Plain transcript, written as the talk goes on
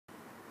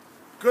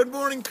Good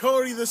morning,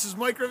 Cody. This is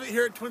Mike Rivet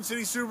here at Twin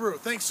City Subaru.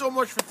 Thanks so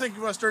much for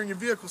thinking of us during your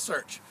vehicle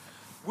search.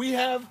 We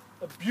have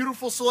a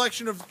beautiful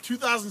selection of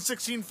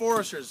 2016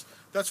 Foresters.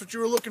 That's what you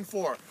were looking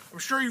for. I'm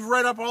sure you've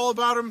read up all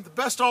about them. The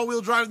best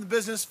all-wheel drive in the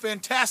business,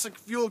 fantastic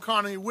fuel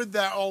economy with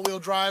that all-wheel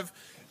drive,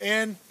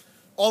 and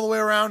all the way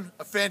around,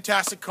 a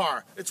fantastic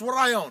car. It's what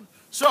I own.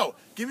 So,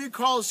 give me a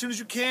call as soon as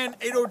you can,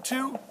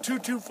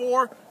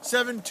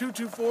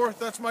 802-224-7224.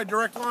 That's my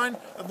direct line.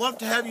 I'd love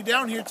to have you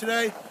down here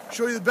today,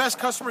 show you the best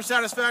customer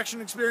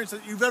satisfaction experience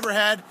that you've ever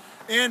had,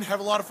 and have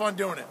a lot of fun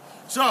doing it.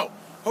 So,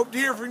 hope to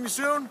hear from you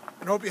soon,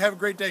 and hope you have a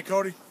great day,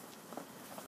 Cody.